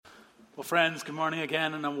Well, friends, good morning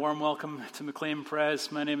again, and a warm welcome to McLean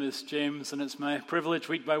Pres. My name is James, and it's my privilege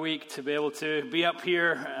week by week to be able to be up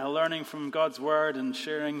here learning from God's Word and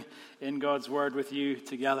sharing in God's Word with you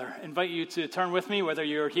together. I invite you to turn with me, whether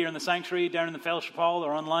you're here in the sanctuary, down in the fellowship hall,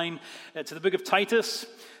 or online, to the book of Titus.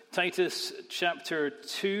 Titus chapter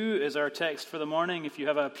 2 is our text for the morning. If you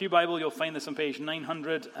have a pew Bible, you'll find this on page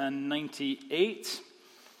 998.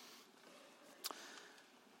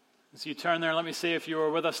 As you turn there, let me say if you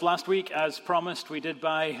were with us last week, as promised, we did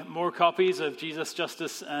buy more copies of Jesus,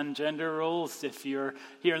 Justice, and Gender Roles. If you're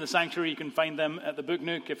here in the sanctuary, you can find them at the Book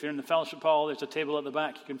Nook. If you're in the fellowship hall, there's a table at the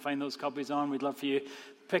back. You can find those copies on. We'd love for you to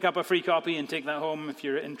pick up a free copy and take that home if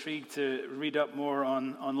you're intrigued to read up more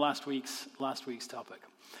on last week's topic.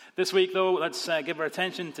 This week, though, let's give our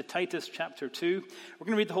attention to Titus chapter 2. We're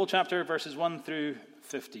going to read the whole chapter, verses 1 through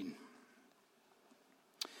 15.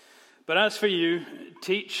 But as for you,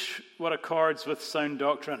 teach what accords with sound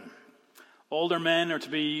doctrine. Older men are to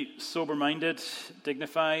be sober-minded,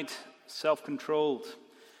 dignified, self-controlled,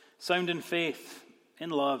 sound in faith, in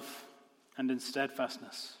love, and in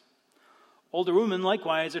steadfastness. Older women,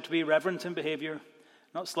 likewise, are to be reverent in behavior,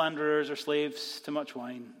 not slanderers or slaves to much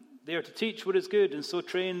wine. They are to teach what is good, and so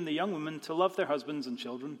train the young women to love their husbands and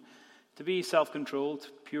children, to be self-controlled,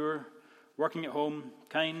 pure, working at home,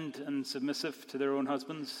 kind and submissive to their own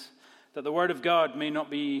husbands, that the word of God may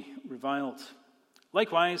not be reviled.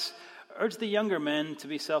 Likewise, urge the younger men to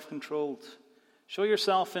be self-controlled. Show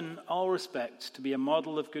yourself in all respect to be a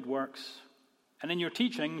model of good works. And in your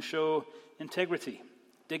teaching, show integrity,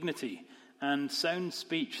 dignity, and sound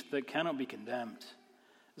speech that cannot be condemned,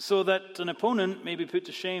 so that an opponent may be put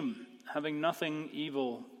to shame, having nothing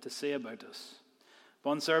evil to say about us.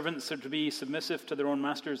 Bondservants are to be submissive to their own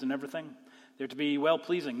masters in everything. They're to be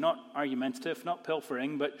well-pleasing, not argumentative, not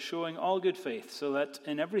pilfering, but showing all good faith, so that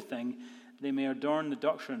in everything they may adorn the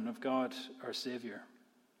doctrine of God our Savior.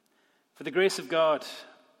 For the grace of God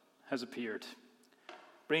has appeared,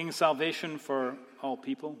 bringing salvation for all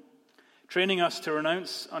people, training us to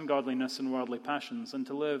renounce ungodliness and worldly passions, and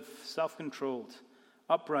to live self-controlled,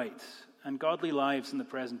 upright, and godly lives in the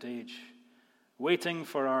present age, waiting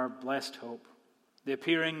for our blessed hope, the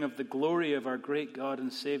appearing of the glory of our great God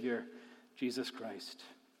and Savior, Jesus Christ,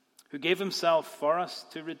 who gave himself for us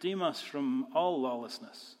to redeem us from all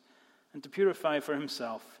lawlessness and to purify for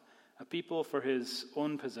himself a people for his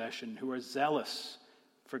own possession who are zealous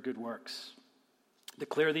for good works.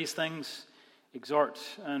 Declare these things, exhort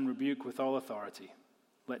and rebuke with all authority.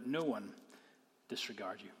 Let no one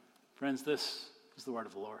disregard you. Friends, this is the word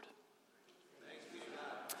of the Lord.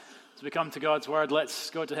 As we come to God's word, let's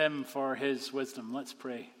go to him for his wisdom. Let's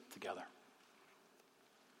pray together.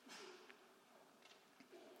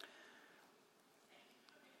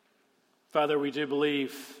 Father, we do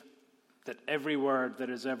believe that every word that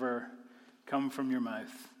has ever come from your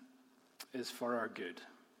mouth is for our good.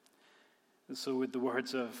 And so would the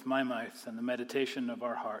words of my mouth and the meditation of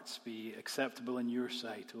our hearts be acceptable in your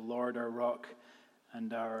sight, O Lord, our rock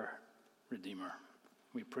and our Redeemer.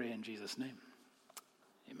 We pray in Jesus' name.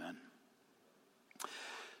 Amen.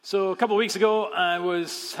 So a couple of weeks ago, I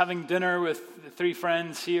was having dinner with three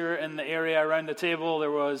friends here in the area around the table. There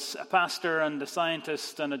was a pastor and a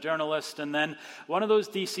scientist and a journalist, and then one of those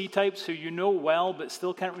DC types who you know well but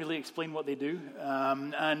still can't really explain what they do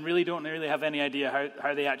and really don't really have any idea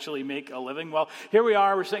how they actually make a living. Well, here we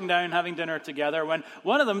are, we're sitting down having dinner together when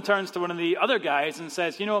one of them turns to one of the other guys and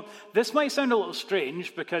says, you know, this might sound a little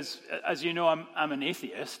strange because, as you know, I'm an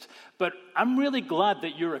atheist, but I'm really glad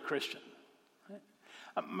that you're a Christian.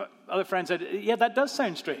 My other friend said, yeah, that does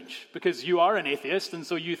sound strange because you are an atheist and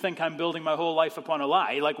so you think I'm building my whole life upon a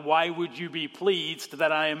lie. Like, why would you be pleased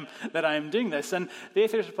that I am doing this? And the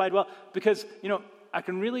atheist replied, well, because, you know, I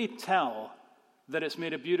can really tell that it's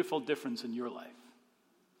made a beautiful difference in your life.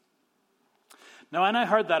 Now, when I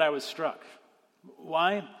heard that, I was struck.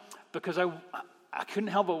 Why? Because I couldn't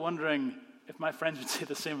help but wondering if my friends would say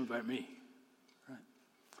the same about me.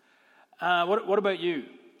 Right? What about you?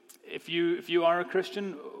 If you are a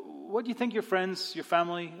Christian, what do you think your friends, your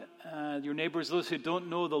family, your neighbors, those who don't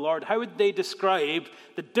know the Lord, how would they describe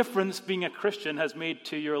the difference being a Christian has made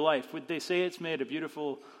to your life? Would they say it's made a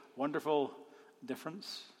beautiful, wonderful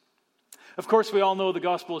difference? Of course, we all know the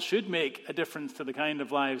gospel should make a difference to the kind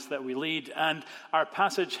of lives that we lead, and our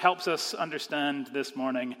passage helps us understand this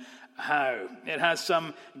morning how. It has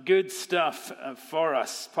some good stuff for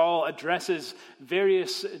us. Paul addresses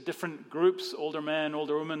various different groups, older men,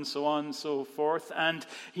 older women, so on and so forth, and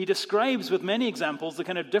he describes with many examples the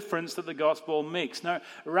kind of difference that the gospel makes. Now,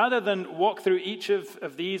 rather than walk through each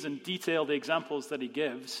of these and detail the examples that he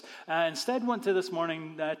gives, instead want to this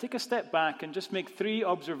morning take a step back and just make three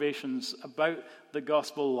observations observations about the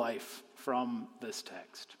gospel life from this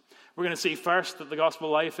text. We're going to see first that the gospel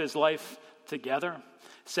life is life together.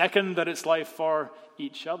 Second, that it's life for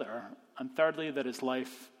each other. And thirdly, that it's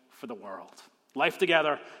life for the world. Life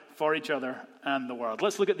together for each other and the world.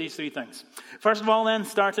 Let's look at these three things. First of all, then,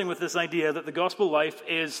 starting with this idea that the gospel life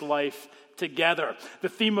is life together. The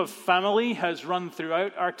theme of family has run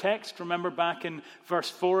throughout our text. Remember back in verse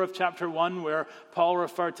 4 of chapter 1 where Paul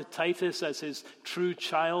referred to Titus as his true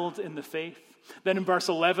child in the faith. Then in verse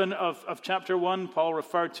 11 of chapter 1, Paul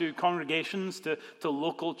referred to congregations, to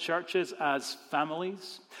local churches as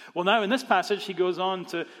families. Well, now in this passage, he goes on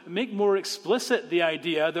to make more explicit the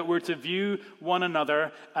idea that we're to view one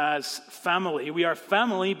another as family. We are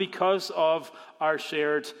family because of our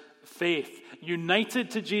shared faith.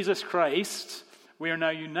 United to Jesus Christ, we are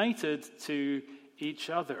now united to each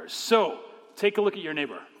other. So, take a look at your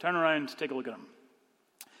neighbor. Turn around, take a look at him.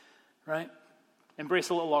 Right? Embrace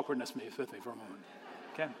a little awkwardness with me for a moment.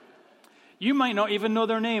 Okay? You might not even know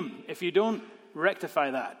their name if you don't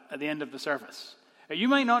rectify that at the end of the service. You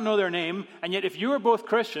might not know their name, and yet if you are both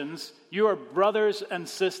Christians, you are brothers and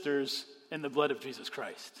sisters in the blood of Jesus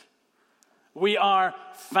Christ. We are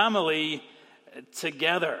family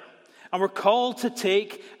together. And we're called to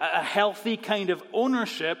take a healthy kind of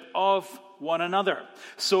ownership of one another.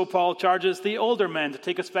 So Paul charges the older men to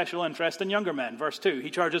take a special interest in younger men, verse 2. He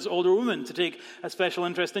charges older women to take a special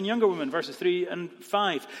interest in younger women, verses 3 and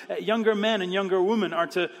 5. Younger men and younger women are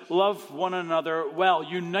to love one another well.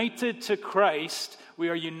 United to Christ, we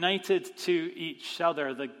are united to each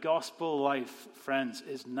other. The gospel life, friends,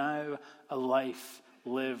 is now a life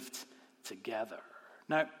lived together.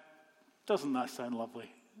 Now, doesn't that sound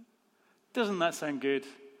lovely? Doesn't that sound good?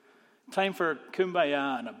 Time for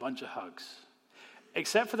kumbaya and a bunch of hugs.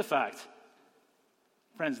 Except for the fact,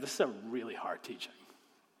 friends, this is a really hard teaching.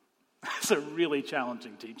 It's a really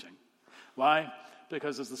challenging teaching. Why?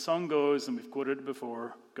 Because as the song goes, and we've quoted it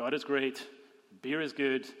before, God is great, beer is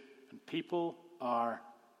good, and people are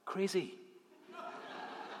crazy.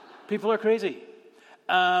 People are crazy.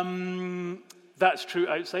 That's true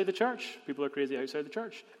outside the church. People are crazy outside the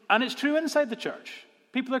church. And it's true inside the church.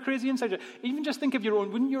 People are crazy inside. Even just think of your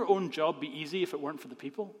own. Wouldn't your own job be easy if it weren't for the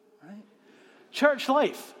people? Right? Church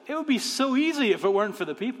life. It would be so easy if it weren't for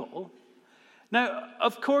the people. Now,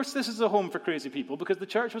 of course, this is a home for crazy people because the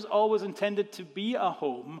church was always intended to be a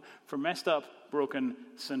home for messed up, broken,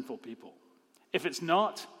 sinful people. If it's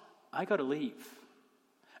not, I got to leave.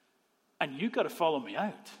 And you got to follow me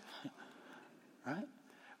out. Right?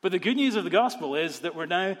 But the good news of the gospel is that we're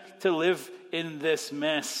now to live in this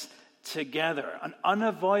mess together. An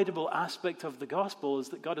unavoidable aspect of the gospel is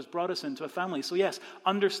that God has brought us into a family. So yes,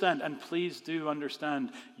 understand, and please do understand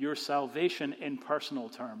your salvation in personal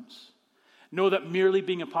terms. Know that merely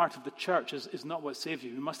being a part of the church is not what saves you.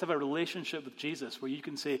 You must have a relationship with Jesus where you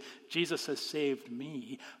can say, Jesus has saved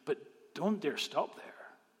me, but don't dare stop there.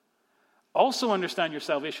 Also understand your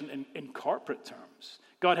salvation in corporate terms.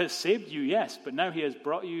 God has saved you, yes, but now he has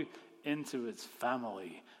brought you into his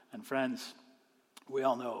family. And friends, we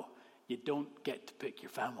all know you don't get to pick your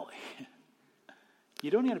family.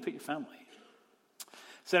 You don't get to pick your family.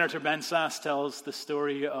 Senator Ben Sass tells the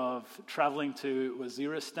story of traveling to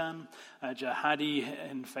Waziristan, a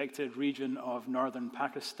jihadi-infected region of northern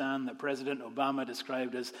Pakistan that President Obama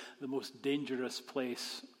described as the most dangerous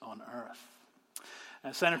place on earth.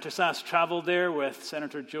 Senator Sass traveled there with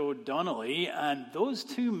Senator Joe Donnelly, and those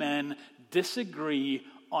two men disagree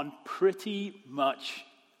on pretty much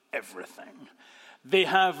everything. They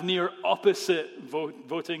have near opposite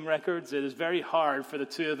voting records. It is very hard for the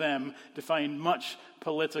two of them to find much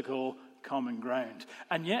political common ground.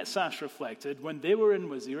 And yet, Sass reflected, when they were in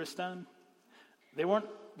Waziristan, they weren't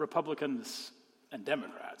Republicans and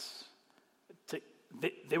Democrats.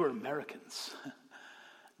 They were Americans.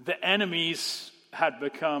 The enemies had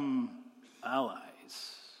become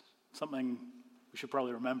allies, something we should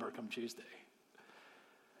probably remember come Tuesday.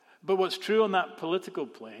 But what's true on that political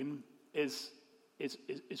plane is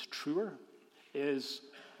truer, is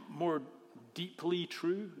more deeply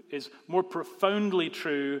true, is more profoundly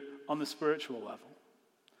true on the spiritual level.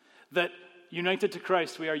 That united to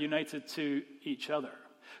Christ, we are united to each other.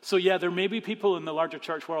 So yeah, there may be people in the larger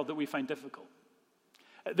church world that we find difficult.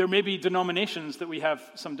 There may be denominations that we have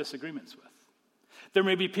some disagreements with. There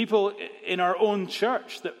may be people in our own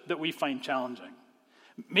church that we find challenging.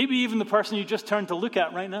 Maybe even the person you just turned to look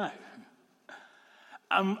at right now.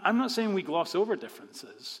 I'm not saying we gloss over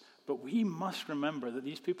differences, but we must remember that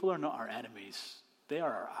these people are not our enemies. They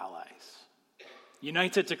are our allies.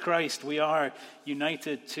 United to Christ, we are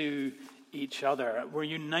united to each other. We're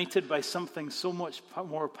united by something so much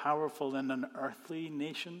more powerful than an earthly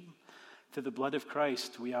nation. Through the blood of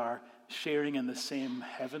Christ, we are sharing in the same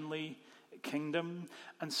heavenly kingdom.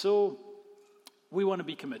 And so we want to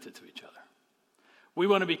be committed to each other. We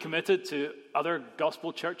want to be committed to other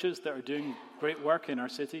gospel churches that are doing great work in our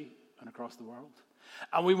city and across the world.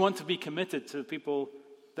 And we want to be committed to people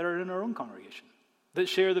that are in our own congregation, that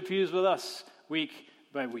share the pews with us week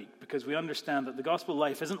by week, because we understand that the gospel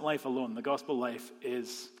life isn't life alone. The gospel life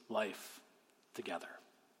is life together.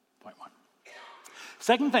 Point one.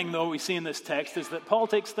 Second thing, though, we see in this text is that Paul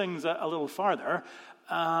takes things a little farther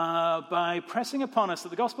by pressing upon us that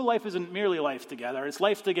the gospel life isn't merely life together, it's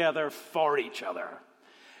life together for each other.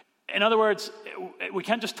 In other words, we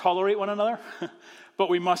can't just tolerate one another, but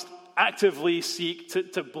we must actively seek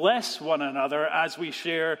to bless one another as we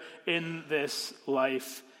share in this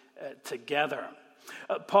life together.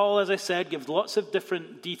 Paul, as I said, gives lots of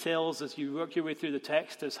different details as you work your way through the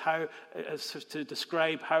text as to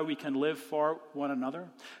describe how we can live for one another.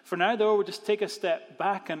 For now, though, we'll just take a step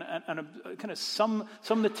back and kind of sum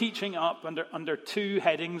the teaching up under two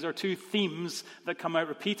headings or two themes that come out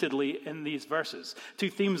repeatedly in these verses. Two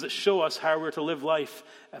themes that show us how we're to live life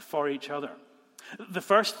for each other. The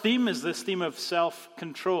first theme is this theme of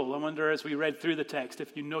self-control. I wonder, as we read through the text,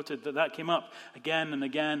 if you noted that came up again and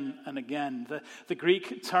again and again. The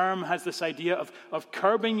Greek term has this idea of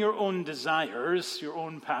curbing your own desires, your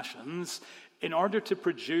own passions, in order to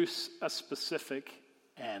produce a specific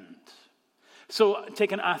end. So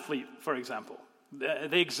take an athlete, for example.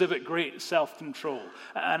 They exhibit great self-control.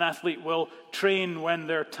 An athlete will train when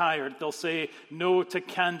they're tired. They'll say no to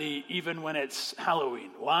candy even when it's Halloween.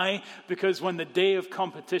 Why? Because when the day of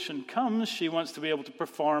competition comes, she wants to be able to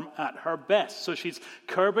perform at her best. So she's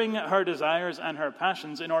curbing her desires and her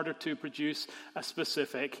passions in order to produce a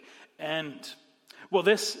specific end. Well,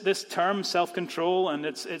 this term, self-control, and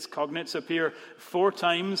its cognates appear 4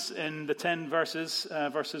 times in the 10 verses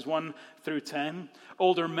 1 through 10.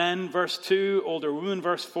 Older men, verse 2, older women,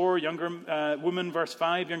 verse 4, younger women, verse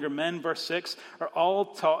 5, younger men, verse 6, are all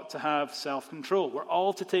taught to have self-control. We're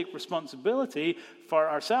all to take responsibility for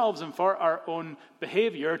ourselves and for our own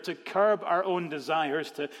behavior, to curb our own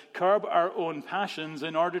desires, to curb our own passions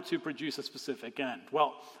in order to produce a specific end.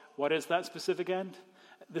 Well, what is that specific end?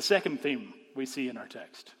 The second theme we see in our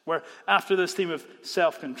text, where after this theme of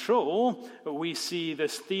self-control, we see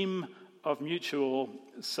this theme of mutual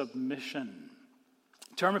submission.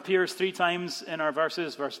 The term appears 3 times in our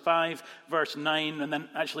verses, verse 5, verse 9, and then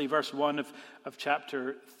actually verse 1 of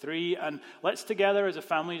chapter 3. And let's together as a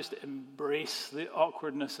family just embrace the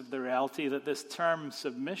awkwardness of the reality that this term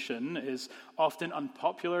submission is often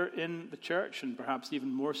unpopular in the church, and perhaps even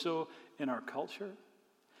more so in our culture.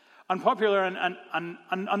 Unpopular and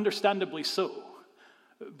understandably so,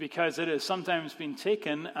 because it has sometimes been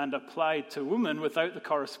taken and applied to women without the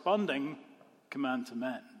corresponding command to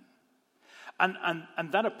men.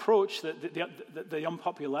 And that approach, the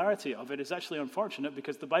unpopularity of it, is actually unfortunate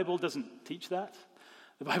because the Bible doesn't teach that.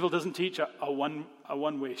 The Bible doesn't teach a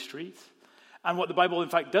one-way street. And what the Bible, in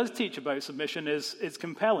fact, does teach about submission is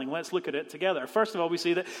compelling. Let's look at it together. First of all, we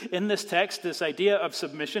see that in this text, this idea of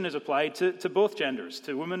submission is applied to both genders,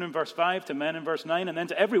 to women in verse 5, to men in verse 9, and then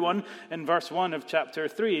to everyone in verse 1 of chapter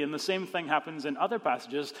 3. And the same thing happens in other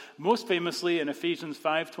passages, most famously in Ephesians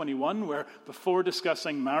 5:21, where before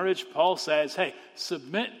discussing marriage, Paul says, hey,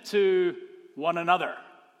 submit to one another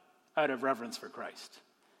out of reverence for Christ.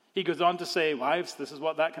 He goes on to say, wives, this is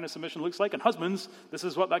what that kind of submission looks like, and husbands, this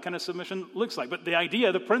is what that kind of submission looks like. But the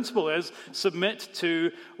idea, the principle is submit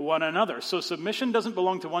to one another. So submission doesn't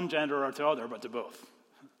belong to one gender or to other, but to both.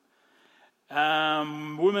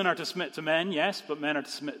 Women are to submit to men, yes, but men are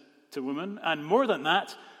to submit to women. And more than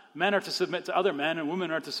that, men are to submit to other men, and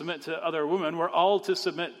women are to submit to other women. We're all to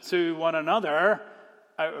submit to one another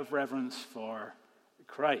out of reverence for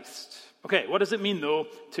Christ. Okay, what does it mean, though,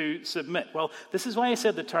 to submit? Well, this is why I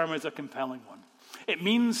said the term is a compelling one. It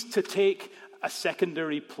means to take a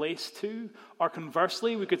secondary place to, or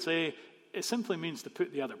conversely, we could say it simply means to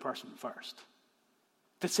put the other person first.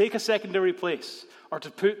 To take a secondary place, or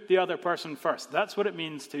to put the other person first. That's what it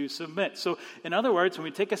means to submit. So, in other words, when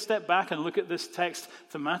we take a step back and look at this text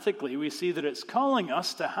thematically, we see that it's calling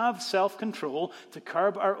us to have self-control, to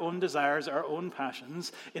curb our own desires, our own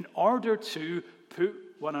passions, in order to put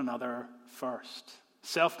one another first.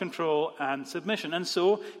 Self-control and submission. And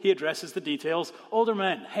so he addresses the details. Older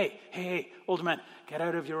men, hey, older men, get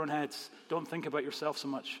out of your own heads. Don't think about yourself so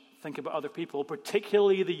much. Think about other people,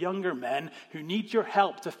 particularly the younger men who need your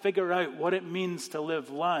help to figure out what it means to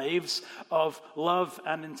live lives of love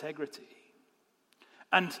and integrity.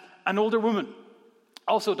 And an older woman,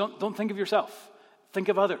 Also, don't think of yourself. Think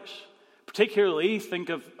of others. Particularly, think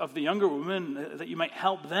of the younger women, that you might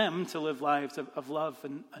help them to live lives of love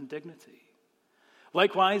and dignity.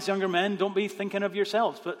 Likewise, younger men, don't be thinking of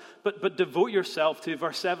yourselves, but devote yourself to,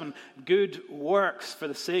 verse 7, good works for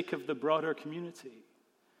the sake of the broader community.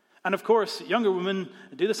 And of course, younger women,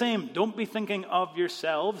 do the same. Don't be thinking of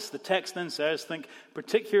yourselves. The text then says, think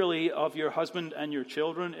particularly of your husband and your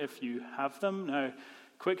children if you have them. Now,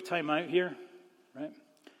 quick time out here, right?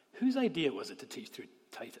 Whose idea was it to teach through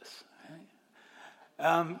Titus?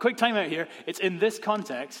 Right? Quick time out here. It's in this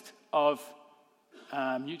context of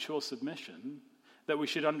mutual submission that we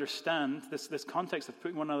should understand, this context of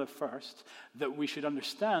putting one another first, that we should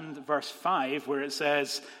understand verse 5 where it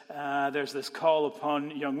says there's this call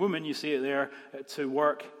upon young women, you see it there, to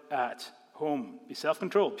work at home. Be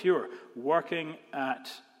self-controlled, pure, working at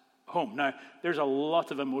home. Now, there's a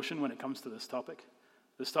lot of emotion when it comes to this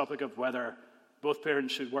topic of whether both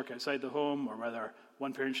parents should work outside the home or whether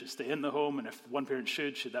one parent should stay in the home, and if one parent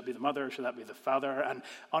should that be the mother, should that be the father? And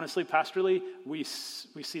honestly, pastorally, we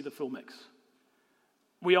see the full mix.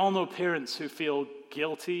 We all know parents who feel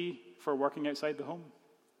guilty for working outside the home.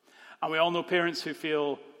 And we all know parents who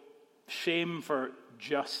feel shame for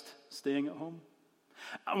just staying at home.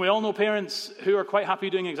 And we all know parents who are quite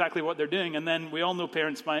happy doing exactly what they're doing. And then we all know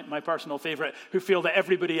parents, my personal favorite, who feel that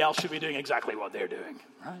everybody else should be doing exactly what they're doing.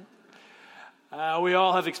 Right? We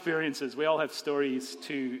all have experiences. We all have stories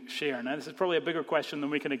to share. Now, this is probably a bigger question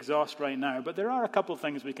than we can exhaust right now. But there are a couple of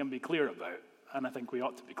things we can be clear about. And I think we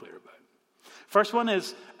ought to be clear about. First one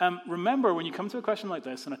is, remember when you come to a question like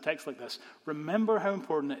this and a text like this, remember how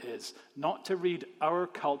important it is not to read our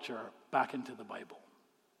culture back into the Bible.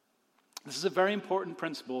 This is a very important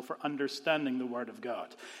principle for understanding the Word of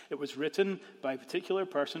God. It was written by a particular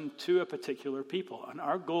person to a particular people, and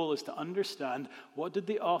our goal is to understand what did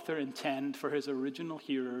the author intend for his original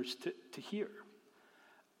hearers to hear.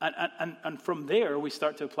 And from there, we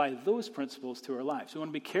start to apply those principles to our lives. We want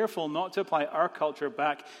to be careful not to apply our culture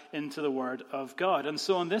back into the Word of God. And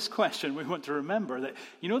so on this question, we want to remember that,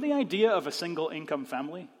 you know the idea of a single income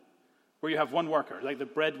family? Where you have one worker, like the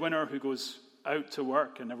breadwinner who goes out to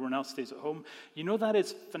work and everyone else stays at home. You know that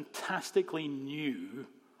is fantastically new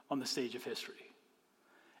on the stage of history.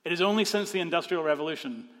 It is only since the Industrial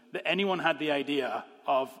Revolution that anyone had the idea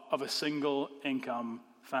of a single income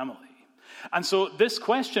family. And so this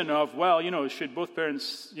question of, well, should both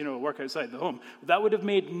parents, work outside the home, that would have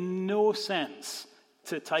made no sense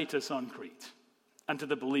to Titus on Crete and to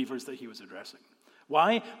the believers that he was addressing.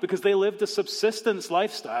 Why? Because they lived a subsistence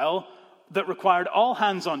lifestyle that required all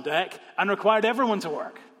hands on deck and required everyone to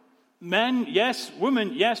work. Men, yes.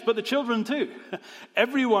 Women, yes. But the children too.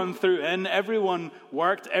 Everyone threw in, everyone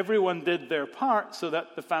worked, everyone did their part so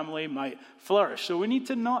that the family might flourish. So we need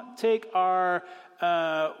to not take our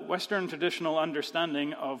Western traditional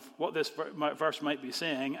understanding of what this verse might be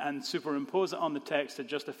saying and superimpose it on the text to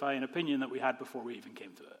justify an opinion that we had before we even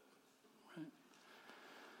came to it. Right?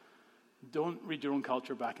 Don't read your own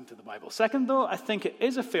culture back into the Bible. Second, though, I think it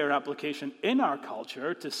is a fair application in our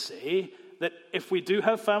culture to say that if we do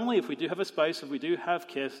have family, if we do have a spouse, if we do have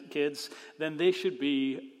kids, then they should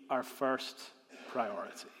be our first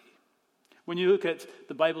priority. When you look at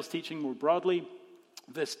the Bible's teaching more broadly,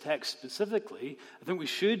 this text specifically, I think we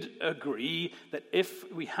should agree that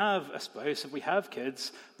if we have a spouse, if we have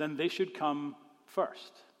kids, then they should come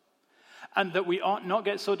first. And that we ought not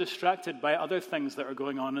get so distracted by other things that are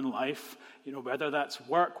going on in life, whether that's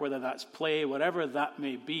work, whether that's play, whatever that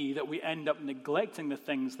may be, that we end up neglecting the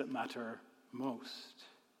things that matter most.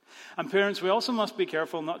 And parents, we also must be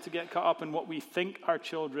careful not to get caught up in what we think our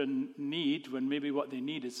children need when maybe what they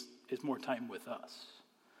need is more time with us.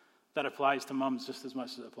 That applies to mums just as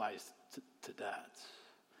much as it applies to dads.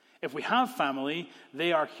 If we have family,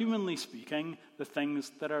 they are, humanly speaking, the things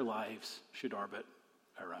that our lives should orbit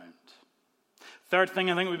around. Third thing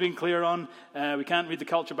I think we've been clear on, we can't read the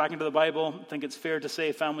culture back into the Bible. I think it's fair to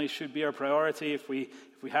say families should be our priority if we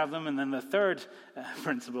have them. And then the third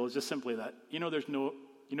principle is just simply that, there's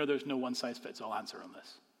no one-size-fits-all answer on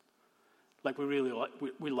this. Like we really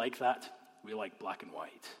we like that. We like black and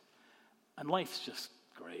white. And life's just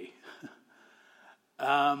gray.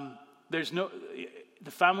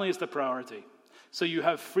 The family is the priority. So you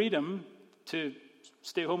have freedom to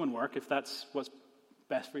stay home and work if that's what's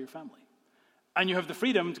best for your family. And you have the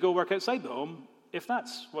freedom to go work outside the home if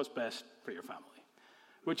that's what's best for your family.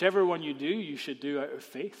 Whichever one you do, you should do out of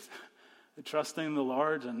faith, trusting the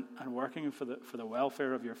Lord and working for the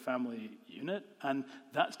welfare of your family unit. And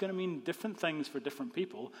that's going to mean different things for different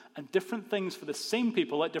people and different things for the same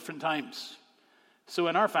people at different times. So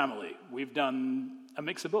in our family, we've done a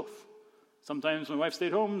mix of both. Sometimes my wife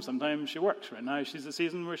stayed home, sometimes she works. Right now she's the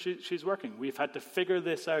season where she's working. We've had to figure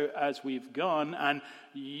this out as we've gone, and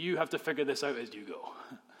you have to figure this out as you go.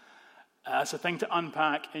 It's a thing to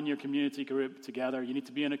unpack in your community group together. You need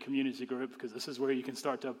to be in a community group because this is where you can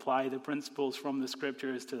start to apply the principles from the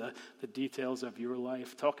scriptures to the details of your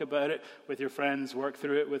life. Talk about it with your friends, work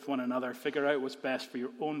through it with one another, figure out what's best for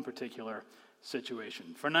your own particular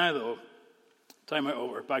situation. For now, though, time out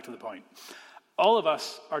over, back to the point. All of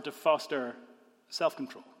us are to foster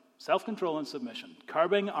self-control and submission,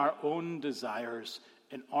 curbing our own desires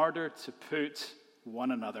in order to put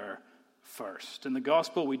one another first. In the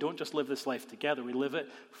gospel, we don't just live this life together, we live it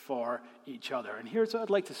for each other. And here's what I'd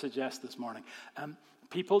like to suggest this morning.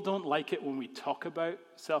 People don't like it when we talk about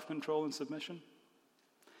self-control and submission,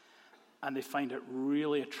 and they find it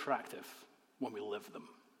really attractive when we live them.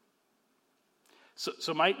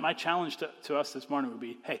 So my challenge to us this morning would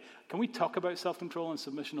be, hey, can we talk about self-control and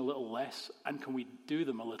submission a little less, and can we do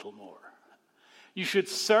them a little more? You should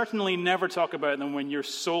certainly never talk about them when you're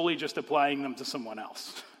solely just applying them to someone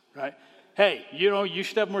else, right? Hey, you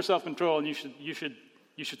should have more self-control, and you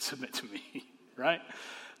should submit to me, right?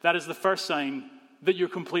 That is the first sign that you're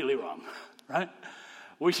completely wrong, right?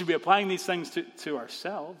 We should be applying these things to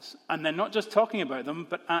ourselves, and then not just talking about them,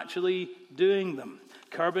 but actually doing them,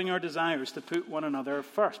 curbing our desires to put one another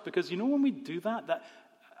first. Because when we do that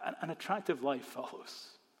an attractive life follows.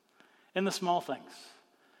 In the small things.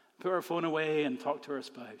 Put our phone away and talk to our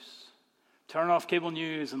spouse. Turn off cable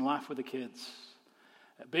news and laugh with the kids.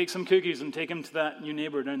 Bake some cookies and take them to that new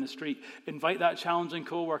neighbor down the street. Invite that challenging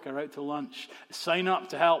coworker out to lunch. Sign up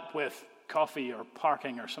to help with coffee or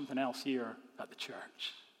parking or something else here at the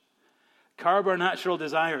church. Curb our natural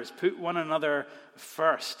desires. Put one another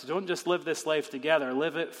first. Don't just live this life together.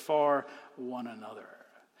 Live it for one another.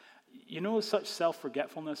 Such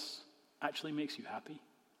self-forgetfulness actually makes you happy.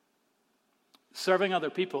 Serving other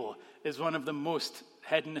people is one of the most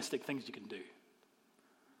hedonistic things you can do.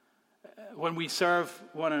 When we serve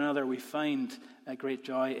one another, we find a great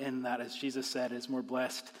joy in that. As Jesus said, it's more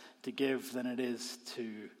blessed to give than it is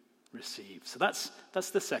to receive. So that's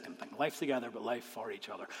the second thing. Life together, but life for each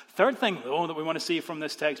other. Third thing, though, that we want to see from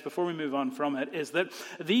this text before we move on from it is that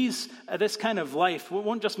this kind of life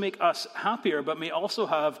won't just make us happier, but may also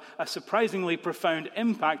have a surprisingly profound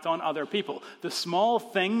impact on other people. The small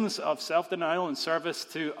things of self-denial and service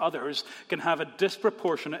to others can have a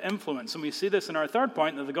disproportionate influence. And we see this in our third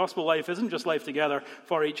point, that the gospel life isn't just life together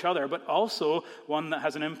for each other, but also one that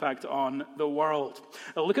has an impact on the world.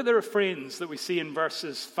 Now, look at the refrains that we see in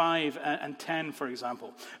verses 5 and 10, for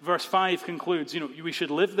example. Verse 5 concludes, we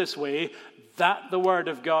should live this way that the word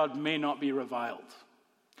of God may not be reviled.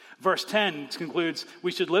 Verse 10 concludes,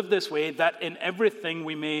 we should live this way that in everything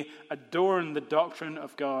we may adorn the doctrine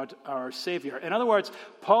of God our Savior. In other words,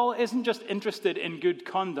 Paul isn't just interested in good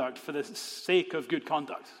conduct for the sake of good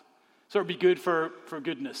conduct. So it would be good for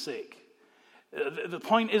goodness sake. The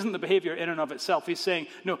point isn't the behavior in and of itself. He's saying,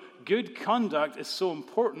 no, good conduct is so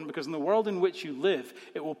important because in the world in which you live,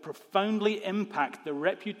 it will profoundly impact the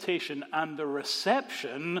reputation and the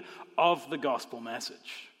reception of the gospel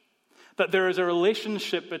message. That there is a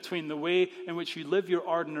relationship between the way in which you live your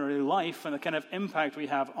ordinary life and the kind of impact we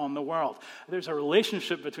have on the world. There's a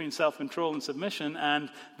relationship between self-control and submission and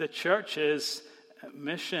the church's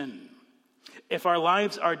mission. If our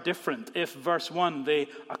lives are different, if, verse 1, they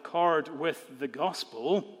accord with the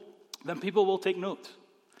gospel, then people will take note.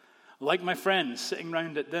 Like my friends sitting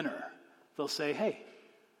around at dinner, they'll say, hey,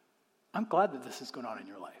 I'm glad that this is going on in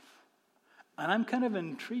your life. And I'm kind of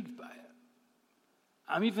intrigued by it.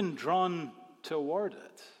 I'm even drawn toward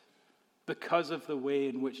it because of the way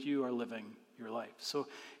in which you are living your life. So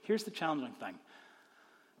here's the challenging thing.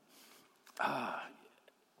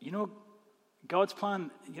 God's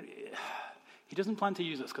plan... He doesn't plan to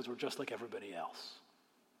use us because we're just like everybody else.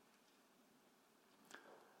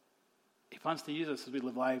 He plans to use us as we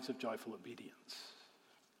live lives of joyful obedience.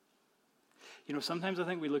 Sometimes I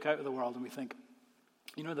think we look out at the world and we think,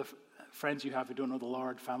 the friends you have who don't know the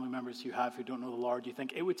Lord, family members you have who don't know the Lord, you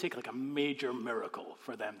think it would take like a major miracle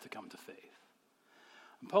for them to come to faith.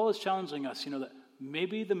 And Paul is challenging us, that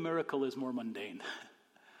maybe the miracle is more mundane.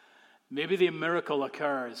 Maybe the miracle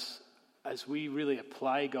occurs as we really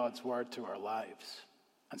apply God's word to our lives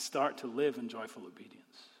and start to live in joyful obedience.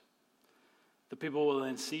 The people will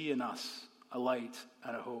then see in us a light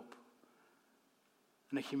and a hope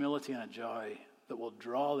and a humility and a joy that will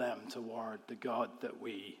draw them toward the God that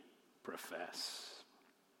we profess.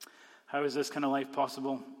 How is this kind of life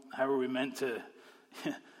possible? How are we meant to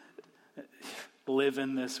live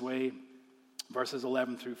in this way? Verses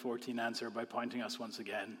 11 through 14 answer by pointing us once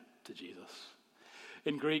again to Jesus.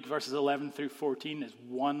 In Greek, verses 11 through 14 is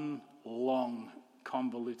one long,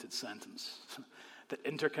 convoluted sentence that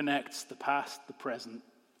interconnects the past, the present,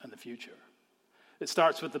 and the future. It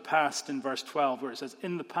starts with the past in verse 12, where it says,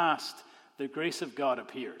 in the past, the grace of God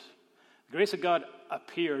appeared. The grace of God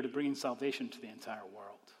appeared, bringing salvation to the entire world.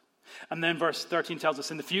 And then verse 13 tells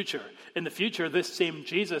us in the future, this same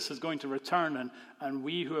Jesus is going to return, and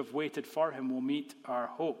we who have waited for him will meet our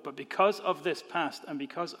hope. But because of this past and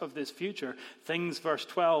because of this future, things, verse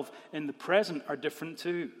 12, in the present are different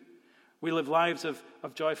too. We live lives of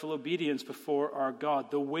joyful obedience before our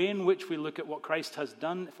God. The way in which we look at what Christ has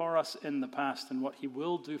done for us in the past and what he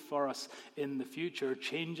will do for us in the future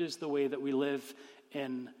changes the way that we live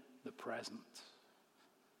in the present.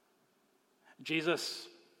 Jesus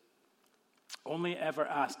only ever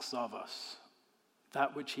asks of us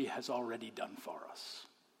that which he has already done for us.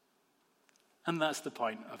 And that's the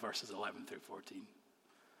point of verses 11 through 14.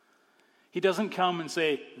 He doesn't come and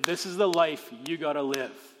say, this is the life you got to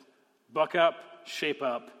live. Buck up, shape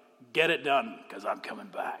up, get it done, because I'm coming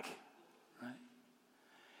back. Right?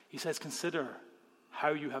 He says, consider how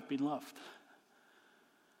you have been loved.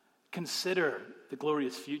 Consider the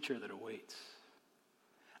glorious future that awaits.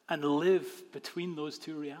 And live between those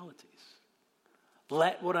two realities.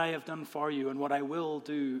 Let what I have done for you and what I will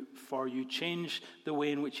do for you change the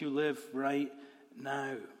way in which you live right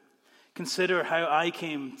now. Consider how I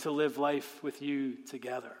came to live life with you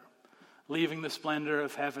together, leaving the splendor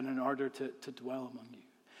of heaven in order to dwell among you.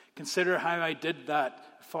 Consider how I did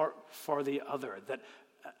that for the other, that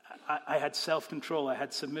I had self-control, I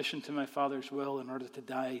had submission to my Father's will in order to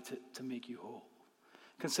die to make you whole.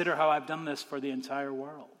 Consider how I've done this for the entire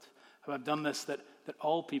world, how I've done this that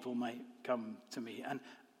all people might come to me.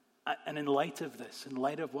 And in light of this, in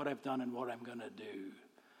light of what I've done and what I'm going to do,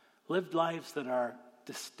 live lives that are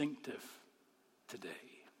distinctive today.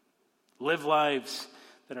 Live lives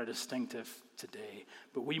that are distinctive today.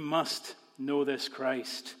 But we must know this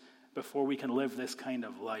Christ before we can live this kind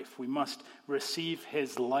of life. We must receive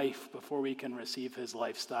his life before we can receive his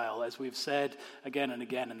lifestyle. As we've said again and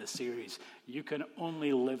again in the series, you can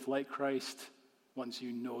only live like Christ once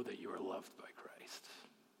you know that you are loved by Christ.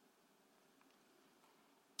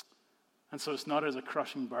 And so it's not as a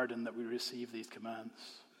crushing burden that we receive these commands.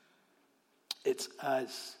 It's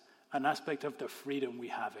as an aspect of the freedom we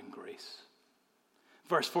have in grace.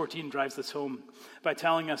 Verse 14 drives this home by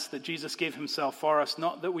telling us that Jesus gave himself for us,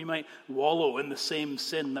 not that we might wallow in the same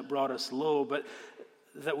sin that brought us low, but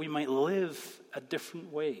that we might live a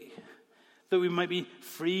different way, that we might be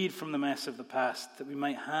freed from the mess of the past, that we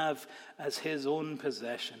might have as his own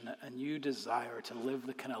possession a new desire to live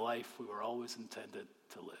the kind of life we were always intended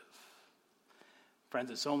to live. Friends,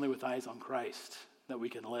 it's only with eyes on Christ that we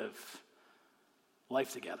can live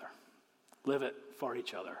life together, live it for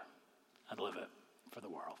each other, and live it for the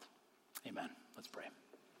world. Amen. Let's pray.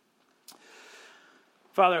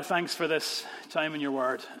 Father, thanks for this time in your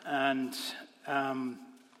word, and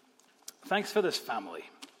thanks for this family.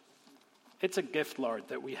 It's a gift, Lord,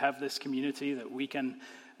 that we have this community, that we can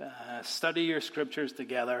study your scriptures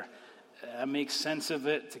together, make sense of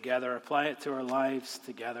it together, apply it to our lives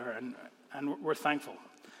together, and we're thankful.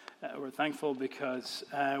 We're thankful because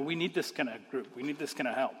we need this kind of group. We need this kind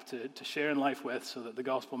of help to share in life with, so that the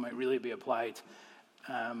gospel might really be applied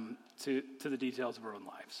to the details of our own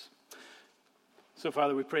lives. So,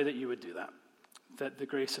 Father, we pray that you would do that the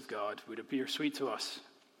grace of God would appear sweet to us,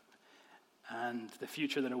 and the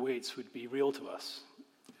future that awaits would be real to us,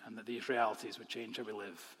 and that these realities would change how we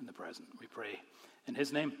live in the present. We pray in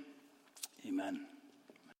his name. Amen.